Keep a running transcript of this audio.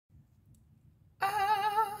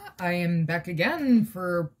I am back again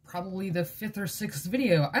for probably the 5th or 6th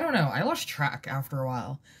video. I don't know, I lost track after a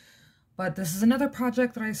while. But this is another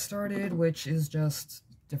project that I started, which is just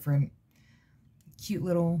different cute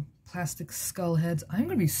little plastic skull heads. I'm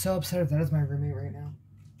gonna be so upset if that is my roommate right now.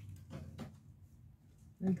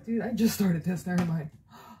 Like, dude, I just started this, never mind.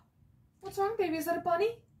 What's wrong, baby? Is that a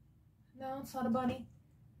bunny? No, it's not a bunny.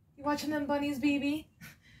 You watching them bunnies, baby?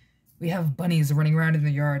 We have bunnies running around in the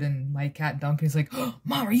yard, and my cat Duncan is like, oh,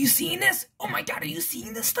 Mom, are you seeing this? Oh my god, are you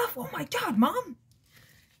seeing this stuff? Oh my god, Mom!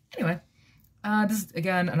 Anyway, this is,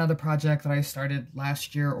 again, another project that I started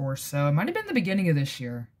last year or so. It might have been the beginning of this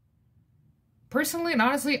year. Personally, and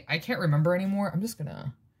honestly, I can't remember anymore. I'm just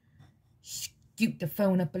gonna scoot the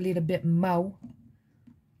phone up a little bit more.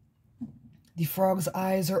 The frog's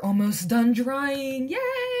eyes are almost done drying. Yay!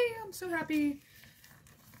 I'm so happy.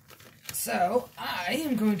 So, I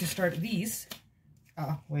am going to start these.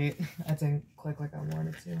 Oh, wait. That didn't click like I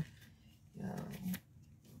wanted to.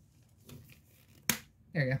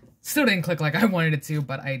 There you go. Still didn't click like I wanted it to,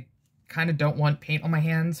 but I kind of don't want paint on my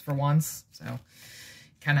hands for once. So,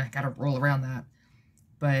 kind of got to roll around that.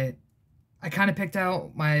 But I kind of picked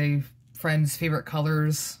out my friend's favorite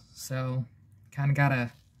colors. So, kind of got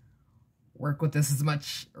to work with this as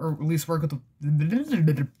much, or at least work with the...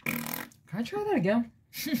 Can I try that again?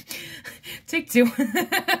 Take two.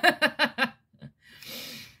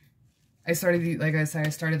 I started, like I said, I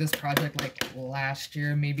started this project like last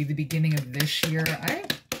year, maybe the beginning of this year.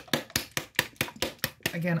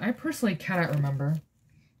 I personally cannot remember.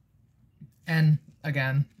 And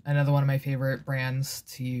again, another one of my favorite brands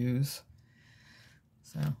to use.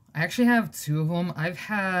 So I actually have two of them. I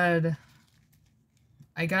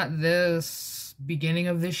got this beginning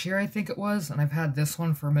of this year, I think it was, and I've had this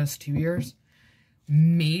one for almost 2 years.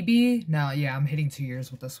 Maybe. No, yeah, I'm hitting 2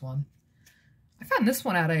 years with this one. I found this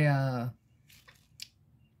one at a,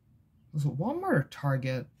 was it Walmart or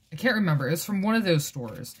Target? I can't remember. It was from one of those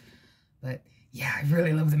stores. But yeah, I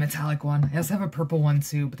really love the metallic one. I also have a purple one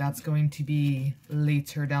too, but that's going to be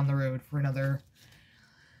later down the road for another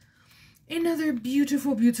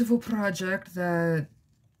beautiful, beautiful project that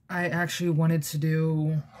I actually wanted to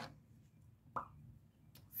do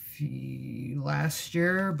last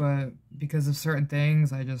year, but because of certain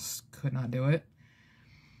things, I just could not do it.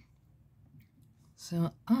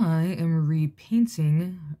 So I am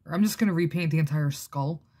repainting, or I'm just going to repaint the entire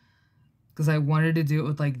skull, because I wanted to do it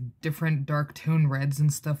with like different dark tone reds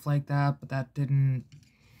and stuff like that, but that didn't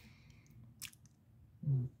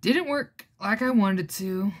work like I wanted it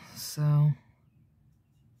to, so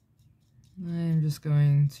I'm just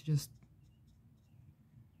going to just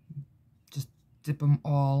dip them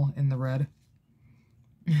all in the red,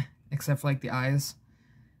 except for like the eyes.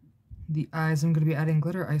 The eyes, I'm going to be adding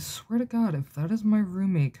glitter. I swear to God, if that is my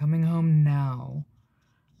roommate coming home now,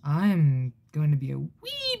 I'm going to be a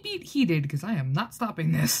wee bit heated because I am not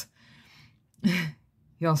stopping this.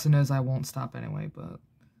 He also knows I won't stop anyway, but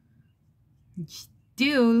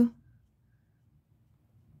still.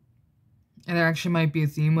 And there actually might be a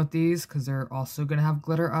theme with these because they're also going to have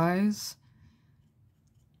glitter eyes.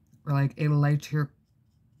 Or like a lighter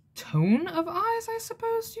tone of eyes, I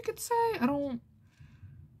suppose you could say. Not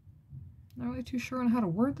really too sure on how to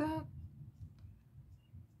word that.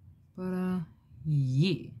 But,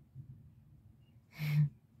 yeah.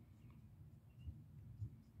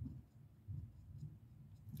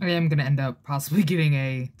 I am going to end up possibly getting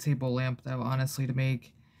a table lamp, though, honestly, to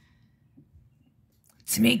make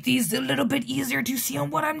these a little bit easier to see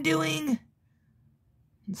on what I'm doing.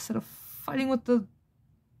 Instead of fighting with the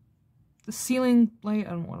ceiling light.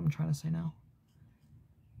 I don't know what I'm trying to say now.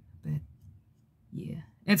 But, yeah.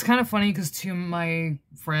 It's kind of funny because two of my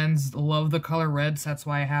friends love the color red, so that's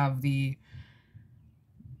why I have the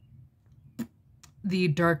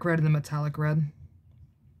dark red and the metallic red.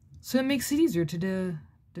 So it makes it easier to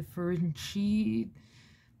differentiate,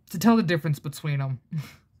 to tell the difference between them.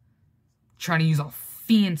 Trying to use all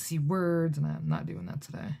fancy words, and I'm not doing that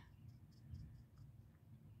today.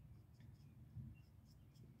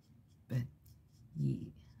 But,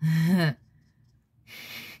 yeah.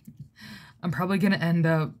 I'm probably going to end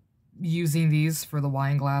up using these for the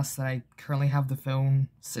wine glass that I currently have the phone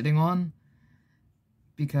sitting on.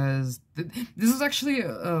 Because this is actually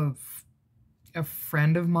a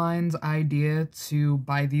friend of mine's idea to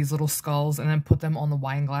buy these little skulls and then put them on the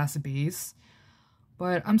wine glass base.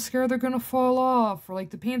 But I'm scared they're going to fall off, or like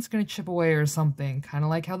the paint's going to chip away or something. Kind of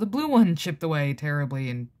like how the blue one chipped away terribly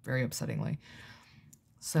and very upsettingly.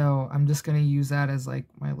 So I'm just going to use that as like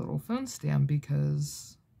my little phone stand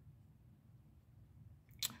because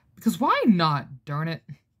why not, darn it?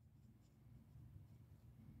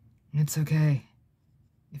 It's okay.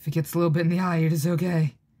 If it gets a little bit in the eye, it is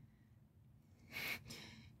okay.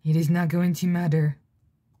 It is not going to matter.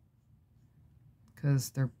 Because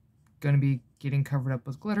they're going to be getting covered up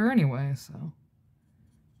with glitter anyway, so.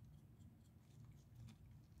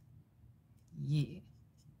 Yeah.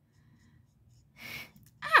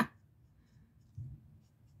 Ah!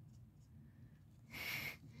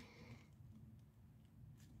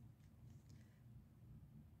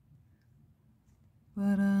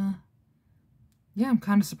 But, yeah, I'm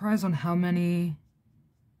kind of surprised on how many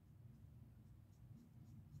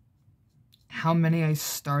I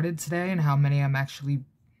started today and how many I'm actually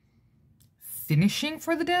finishing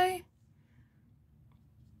for the day.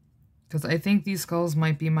 Because I think these skulls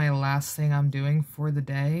might be my last thing I'm doing for the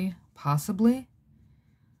day, possibly.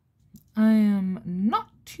 I am not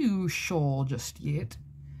too sure just yet.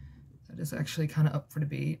 That is actually kind of up for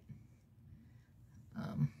debate.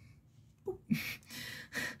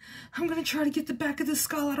 I'm gonna try to get the back of this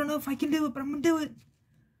skull. I don't know if I can do it, but I'm gonna do it.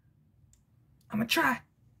 I'm gonna try.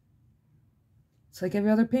 It's like every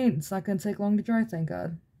other paint. It's not gonna take long to dry, thank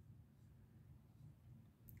God.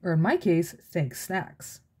 Or in my case, thank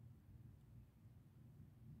snacks.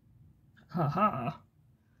 Haha.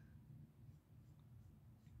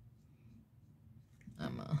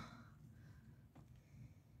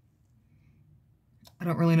 I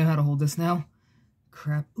don't really know how to hold this now.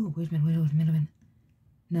 Crap. Ooh, wait a minute.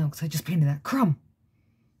 No, because I just painted that. Crumb!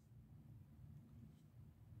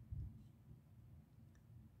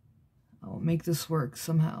 I'll make this work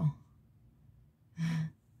somehow.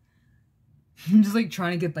 I'm just like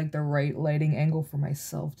trying to get like the right lighting angle for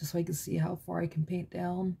myself just so I can see how far I can paint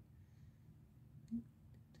down.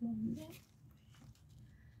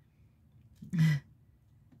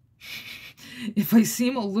 If I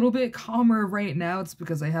seem a little bit calmer right now, it's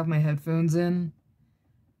because I have my headphones in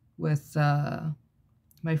with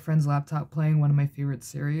my friend's laptop playing one of my favorite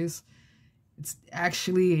series. It's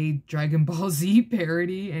actually a Dragon Ball Z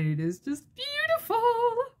parody, and it is just beautiful.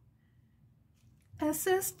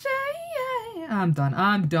 SSJ. I'm done.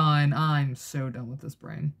 I'm so done with this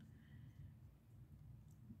brain.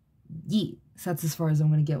 Yeah. So that's as far as I'm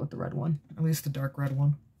going to get with the red one. At least the dark red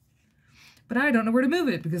one. But I don't know where to move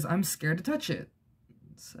it because I'm scared to touch it.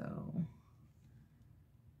 So.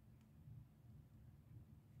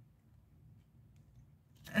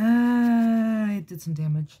 I did some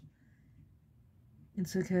damage.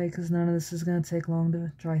 It's okay because none of this is going to take long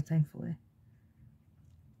to dry, thankfully.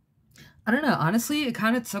 I don't know. Honestly, it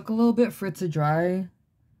kind of took a little bit for it to dry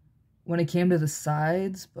when it came to the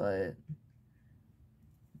sides, but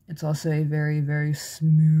it's also a very, very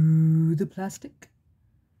smooth plastic.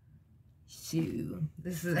 So,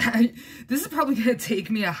 this is probably going to take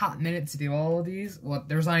me a hot minute to do all of these. Well,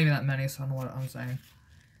 there's not even that many, so I don't know what I'm saying.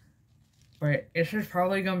 But this is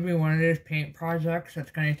probably going to be one of those paint projects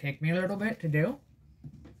that's going to take me a little bit to do.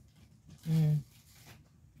 I'm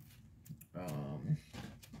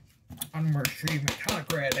going to retrieve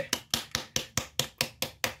metallic red.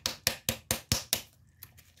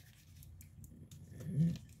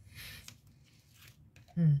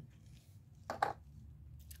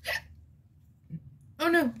 Oh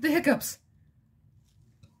no, the hiccups!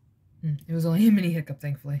 It was only a mini hiccup,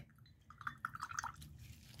 thankfully.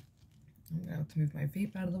 I'm gonna have to move my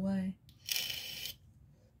vape out of the way.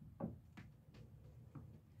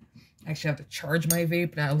 Actually, I have to charge my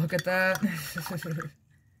vape now. Look at that.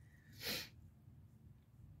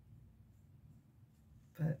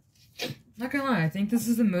 But, not gonna lie, I think this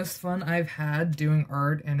is the most fun I've had doing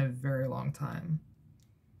art in a very long time.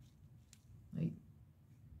 Like,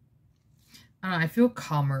 I don't know, I feel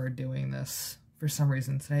calmer doing this for some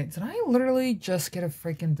reason today. Did I literally just get a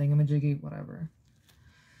freaking thingamajiggy? Whatever.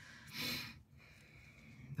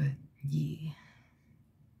 But, yeah.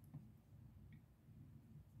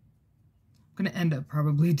 I'm gonna end up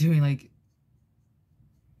probably doing, like,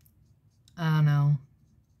 I don't know.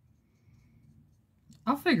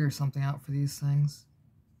 I'll figure something out for these things.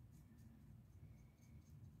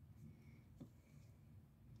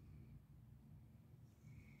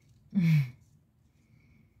 I'm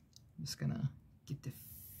just gonna get the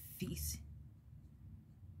face.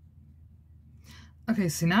 Okay,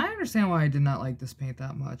 see, now I understand why I did not like this paint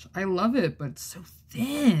that much. I love it, but it's so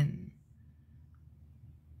thin.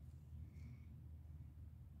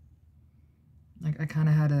 Like, I kind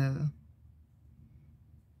of had a...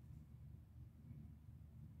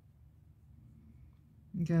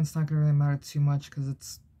 Again, it's not going to really matter too much because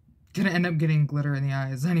it's going to end up getting glitter in the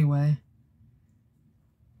eyes anyway.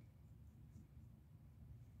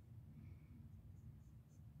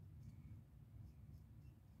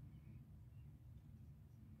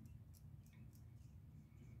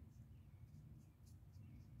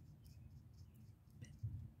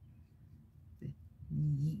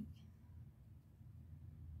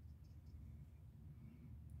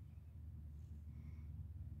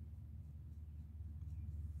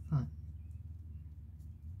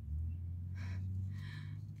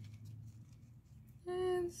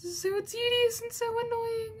 This is so tedious and so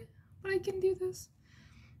annoying, but I can do this.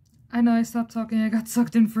 I know I stopped talking, I got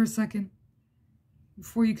sucked in for a second.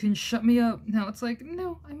 Before you can shut me up. Now it's like,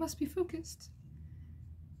 no, I must be focused.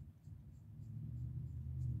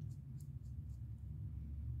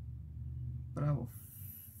 But I will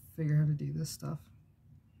figure out how to do this stuff.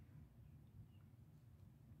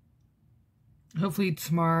 Hopefully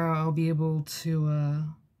tomorrow I'll be able to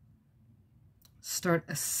start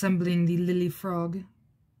assembling the lily frog.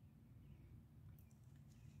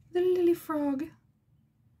 The lily frog.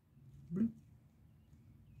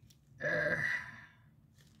 There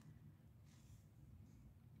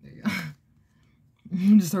you go. I'm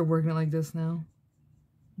gonna just start working it like this now.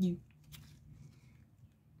 You.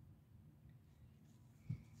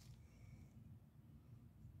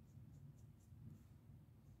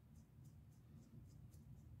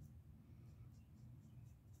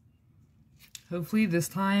 Hopefully this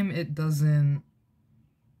time it doesn't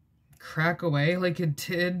crack away like it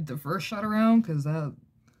did the first shot around, because I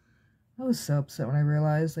was so upset when I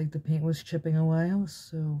realized like the paint was chipping away. I was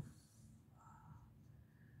so...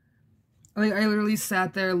 Like, I literally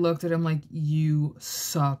sat there, looked at him like, you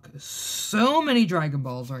suck so many Dragon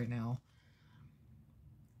Balls right now.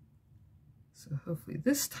 So hopefully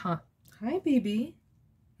this time... Hi, baby.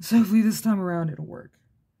 So hopefully this time around it'll work.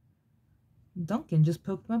 Duncan just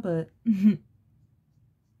poked my butt.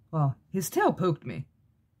 Well, his tail poked me.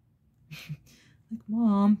 Like,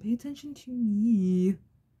 Mom, pay attention to me.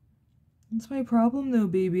 That's my problem though,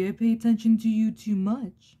 baby. I pay attention to you too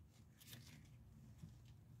much.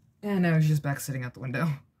 And now he's just back sitting out the window.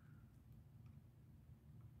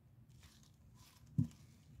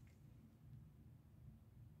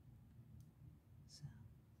 So,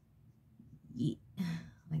 yeah,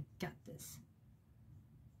 I got this.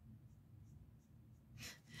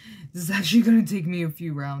 This is actually going to take me a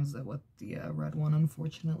few rounds with the red one,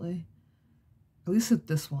 unfortunately. At least with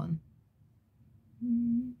this one.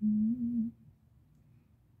 And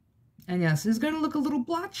yes, it's going to look a little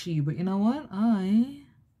blotchy, but you know what?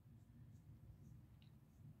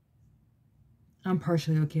 I'm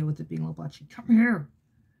partially okay with it being a little blotchy. Come here.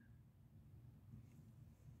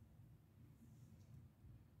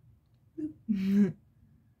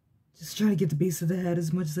 Just trying to get the base of the head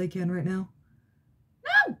as much as I can right now.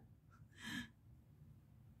 No!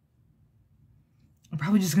 I'm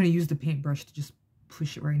probably just going to use the paintbrush to just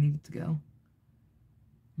push it where I need it to go.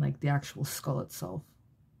 Like the actual skull itself.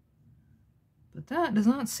 But that does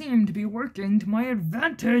not seem to be working to my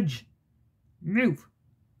advantage. Move.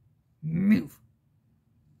 Move.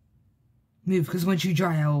 Move, because once you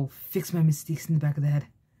dry, I'll fix my mistakes in the back of the head.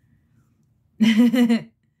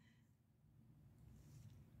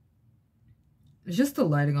 It's just the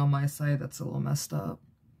lighting on my side that's a little messed up.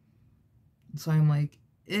 So I'm like,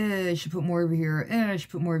 I should put more over here. I should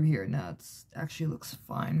put more over here. No, it actually looks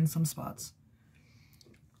fine in some spots.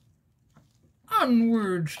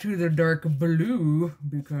 Onwards to the dark blue,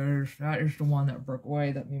 because that is the one that broke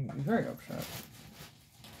away. That made me very upset.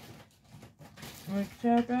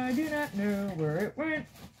 Except I do not know where it went.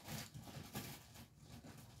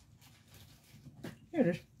 Here it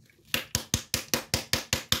is.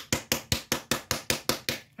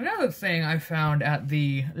 Another thing I found at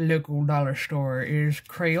the local dollar store is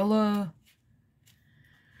Crayola.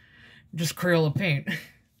 Just Crayola paint.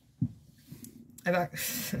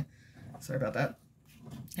 Sorry about that.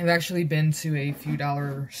 I've actually been to a few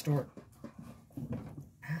dollar store.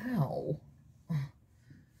 Ow.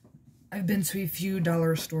 I've been to a few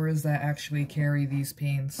dollar stores that actually carry these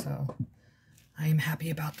paints, so I am happy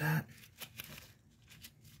about that.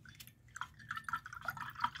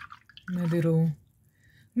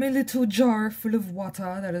 My little jar full of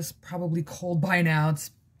water that is probably cold by now.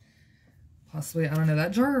 It's possibly, I don't know,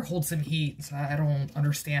 that jar holds some heat, so I don't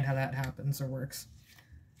understand how that happens or works.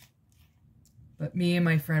 But me and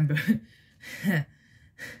my friend,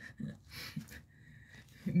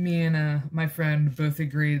 my friend both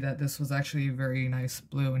agreed that this was actually a very nice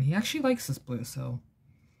blue, and he actually likes this blue, so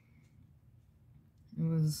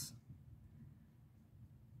it's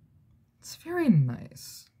very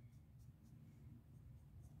nice.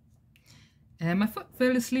 And my foot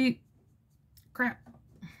fell asleep. Crap.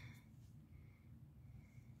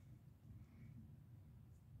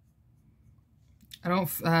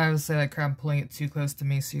 I would say like crap, I'm pulling it too close to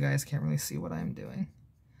me so you guys can't really see what I'm doing.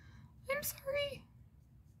 I'm sorry.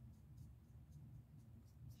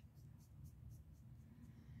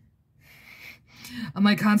 I'm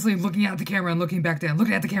like constantly looking at the camera and looking back down,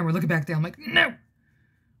 looking at the camera, looking back down. I'm like, no! I'm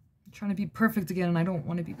trying to be perfect again, and I don't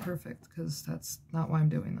want to be perfect because that's not why I'm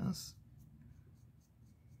doing this.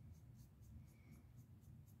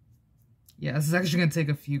 Yeah, this is actually going to take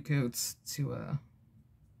a few coats to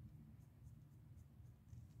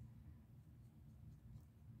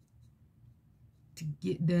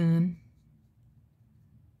get done.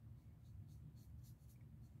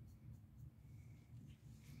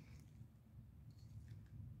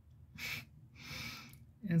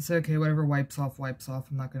 It's okay, whatever wipes off, wipes off.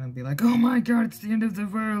 I'm not going to be like, oh my god, it's the end of the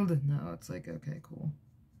world. No, it's like, okay, cool.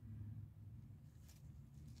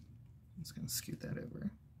 I'm just going to scoot that over.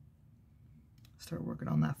 Start working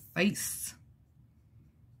on that face.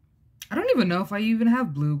 I don't even know if I even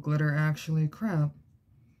have blue glitter, actually. Crap.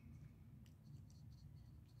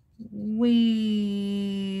 Well,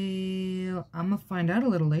 I'm going to find out a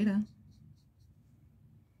little later.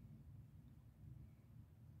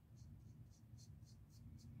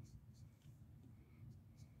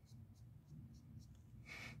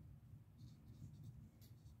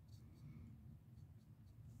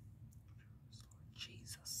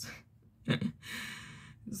 Jesus.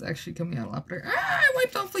 This is actually coming out a lot better. Ah, I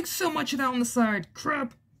wiped off like so much of that on the side.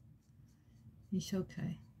 Crap. It's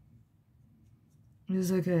okay. It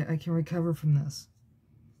is okay. I can recover from this.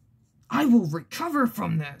 I will recover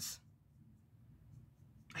from this.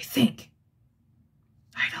 I think.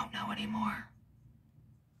 I don't know anymore.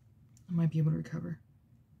 I might be able to recover.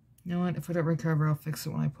 You know what? If I don't recover, I'll fix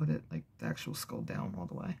it when I put it, like, the actual skull down all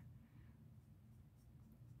the way.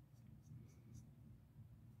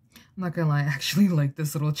 I'm not gonna lie, I actually like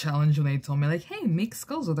this little challenge when they told me, like, hey, make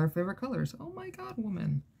skulls with our favorite colors. Oh my god,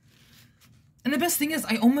 woman. And the best thing is,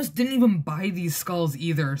 I almost didn't even buy these skulls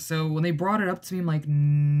either, so when they brought it up to me, I'm like,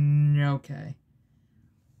 okay.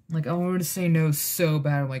 Like, I wanted to say no so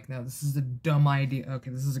bad. I'm like, no, this is a dumb idea. Okay,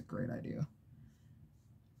 this is a great idea.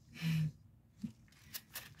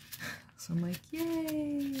 So I'm like,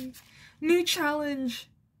 yay! New challenge!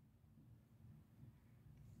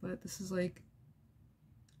 But this is like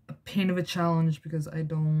a pain of a challenge because I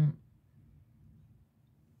know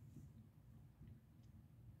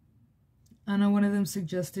one of them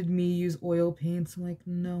suggested me use oil paints. I'm like,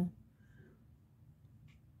 no.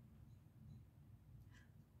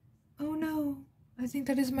 Oh no, I think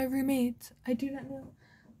that is my roommate. I do not know.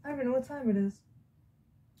 I don't know what time it is.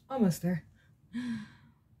 Almost there.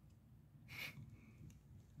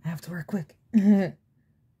 I have to work quick.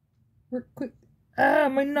 Work quick. Ah,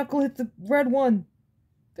 my knuckle hit the red one.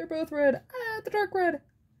 They're both red. Ah, the dark red.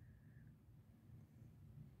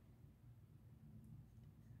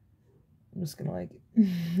 I'm just gonna like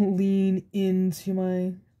lean into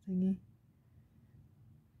my thingy.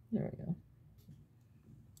 There we go.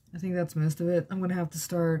 I think that's most of it. I'm gonna have to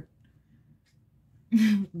start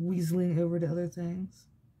weaseling over to other things.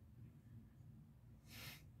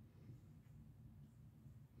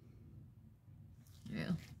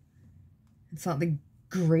 Yeah. It's not the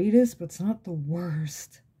greatest, but it's not the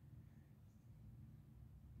worst.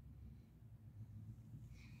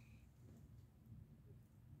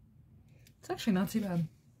 It's actually not too bad.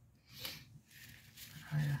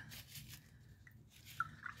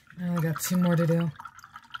 I only got 2 more to do.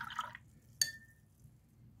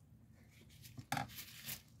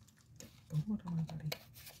 Hold on,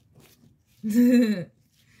 buddy.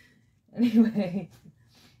 Anyway.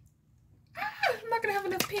 I'm not gonna have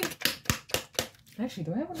enough pink. Actually,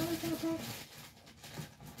 do I have another thing of pink?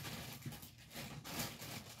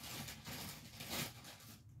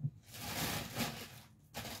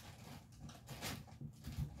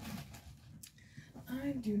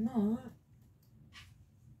 I do not.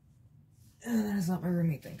 That is not my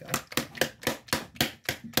roommate, thank God.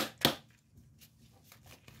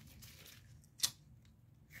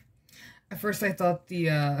 At first I thought the,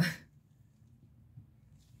 and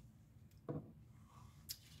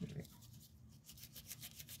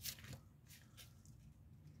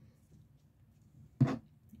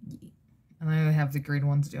I have the green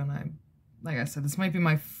ones due, and like I said, this might be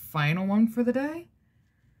my final one for the day.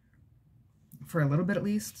 For a little bit at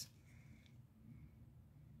least.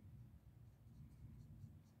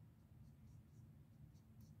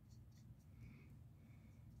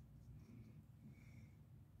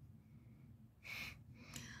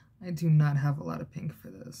 I do not have a lot of pink for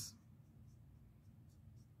this.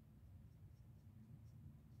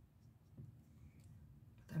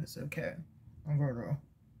 That is okay. I'm gonna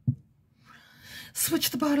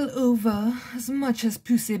switch the bottle over as much as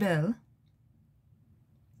possible.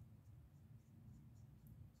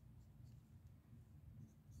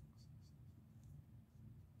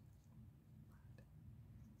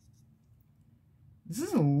 This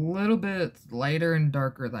is a little bit lighter and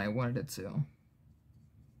darker than I wanted it to.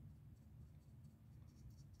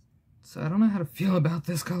 So I don't know how to feel about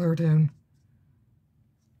this color tone.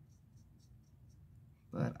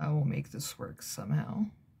 but I will make this work somehow.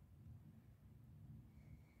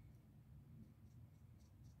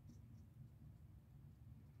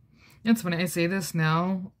 It's funny, I say this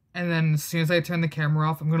now, and then as soon as I turn the camera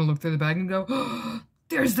off, I'm going to look through the bag and go, oh,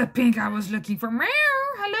 there's the pink I was looking for. Meow.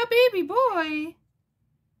 Hello, baby boy.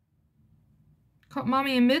 Caught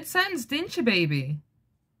mommy in mid-sentence, didn't you, baby?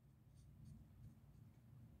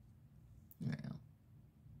 Yeah.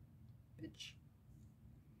 Bitch.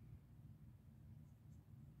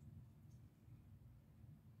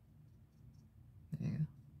 Yeah.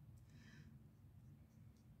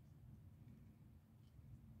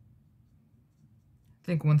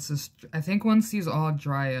 I think once these all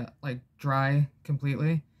dry, like dry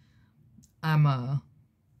completely, I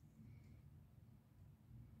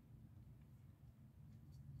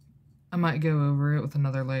might go over it with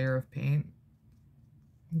another layer of paint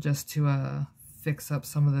just to fix up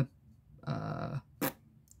some of the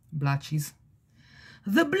blotches.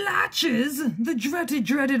 The blotches! The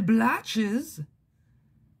dreaded blotches!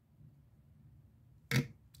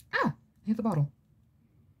 Ah! Hit the bottle.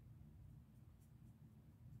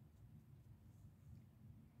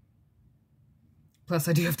 Plus,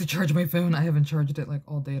 I do have to charge my phone. I haven't charged it like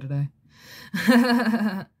all day today.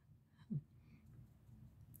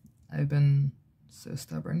 I've been so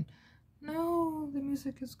stubborn. No, the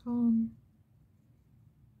music is gone.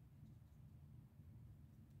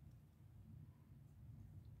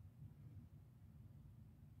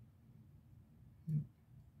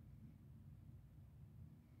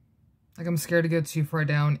 Like I'm scared to go too far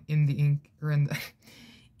down in the ink, or in the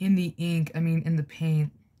in the ink. I mean, in the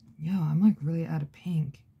paint. Yo, I'm like really out of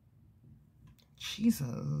pink.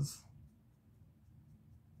 Jesus.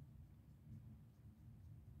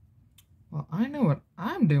 Well, I know what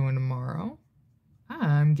I'm doing tomorrow.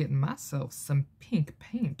 I'm getting myself some pink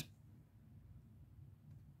paint.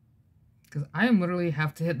 Because I am literally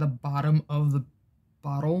have to hit the bottom of the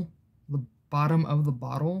bottle. The bottom of the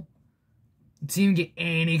bottle. To even get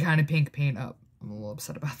any kind of pink paint up. I'm a little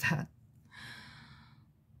upset about that.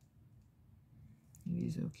 It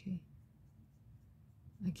is okay.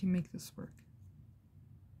 I can make this work.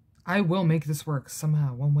 I will make this work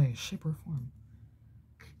somehow, one way, shape, or form.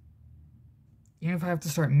 Even if I have to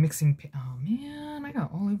start mixing paint. Oh man, I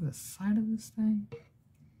got all over the side of this thing.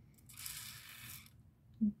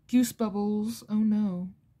 Goose bubbles. Oh no.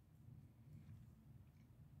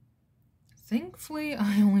 Thankfully,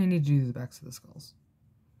 I only need to do the backs of the skulls.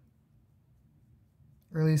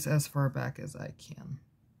 Or at least as far back as I can.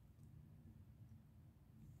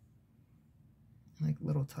 Like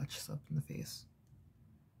little touches up in the face.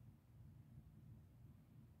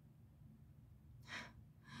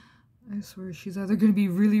 I swear she's either going to be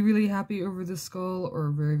really, really happy over this skull or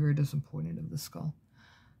very, very disappointed of the skull.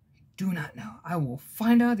 I do not know. I will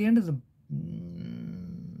find out at the end of the...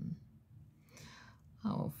 I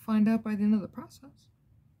will find out by the end of the process.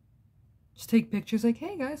 Just take pictures like,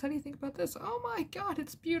 hey guys, how do you think about this? Oh my god,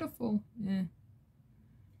 it's beautiful. Eh.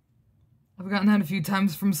 I've gotten that a few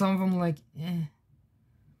times from some of them, like, eh.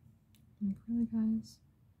 Like, really, guys?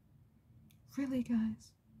 Really,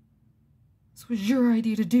 guys? This was your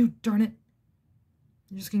idea to do, darn it.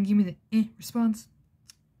 You're just gonna give me the eh response?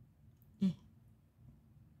 Eh.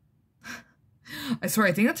 I swear,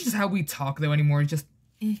 I think that's just how we talk, though, anymore. It's just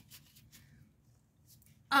eh.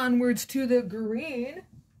 Onwards to the green.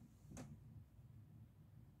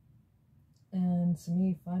 And it's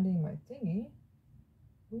me finding my thingy.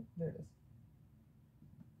 Oop, there it is.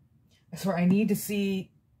 I swear, I need to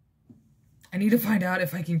find out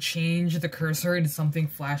if I can change the cursor into something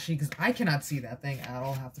flashy, because I cannot see that thing at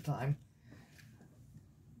all half the time.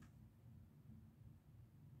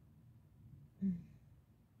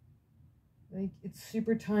 Like, it's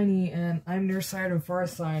super tiny, and I'm nearsighted and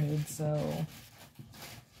farsighted, so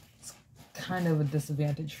it's kind of a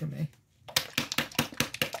disadvantage for me.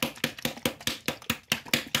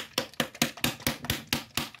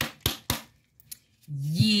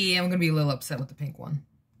 Yeah, I'm gonna be a little upset with the pink one.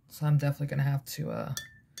 So I'm definitely gonna have to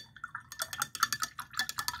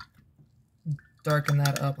darken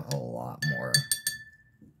that up a lot more.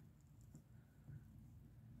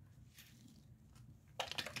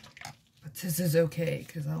 But this is okay,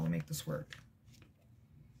 because I will make this work.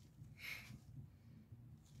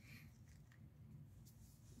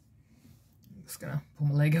 I'm just gonna pull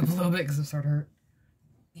my leg up a little bit because it started to hurt.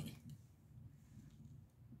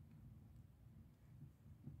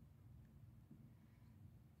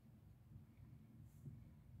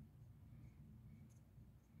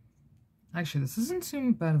 Actually, this isn't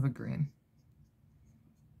too bad of a green.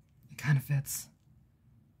 It kind of fits.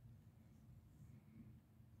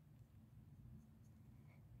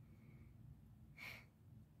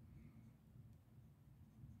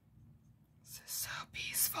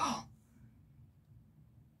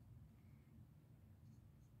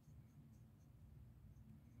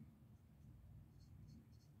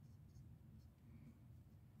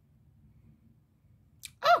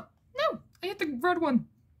 the red one.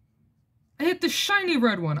 I hit the shiny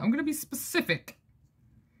red one. I'm gonna be specific.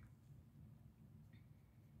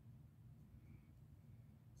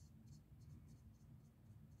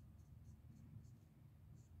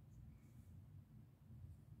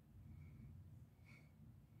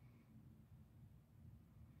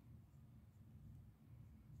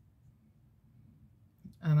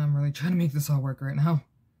 And I'm really trying to make this all work right now.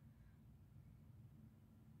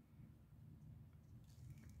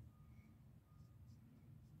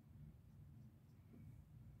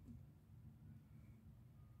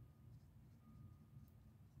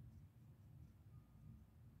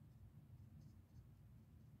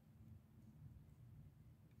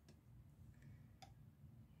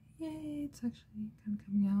 Yay, it's actually kind of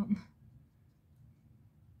coming out.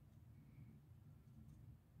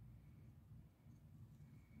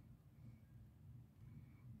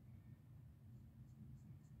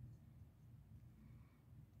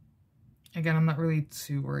 Again, I'm not really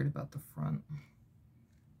too worried about the front.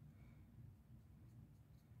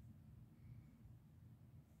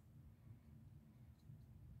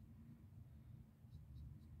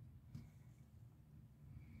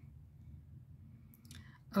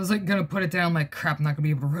 I was like gonna put it down like crap, I'm not gonna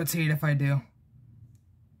be able to rotate if I do.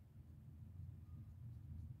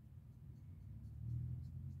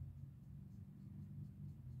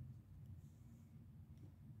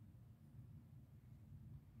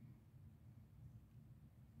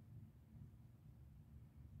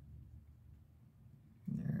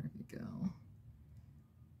 There we go.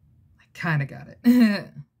 I kinda got it.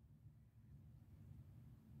 There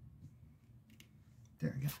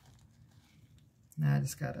we go. Now I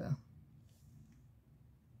just gotta...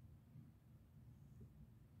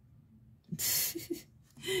 This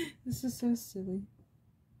is so silly.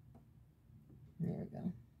 There we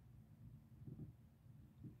go.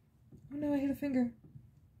 Oh no, I hit a finger.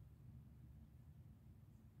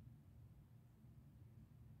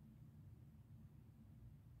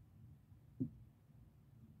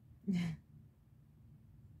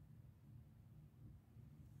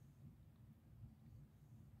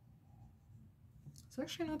 It's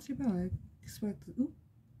actually not too bad. I expected... Ooh.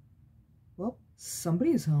 Well,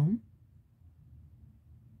 somebody's home.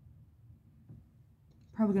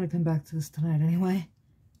 Probably gonna come back to this tonight anyway.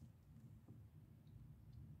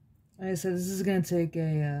 Like I said, this is gonna take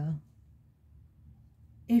a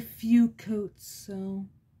few coats, so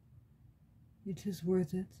it is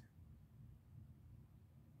worth it.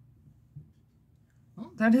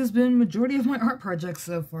 Well, that has been majority of my art projects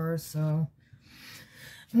so far, so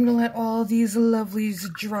I'm gonna let all these lovelies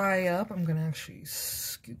dry up. I'm gonna actually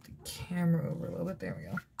scoot the camera over a little bit. There we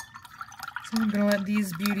go. So I'm gonna let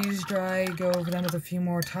these beauties dry, go over them with a few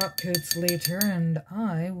more top coats later, and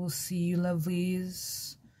I will see you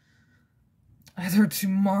lovelies either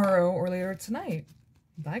tomorrow or later tonight.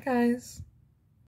 Bye, guys.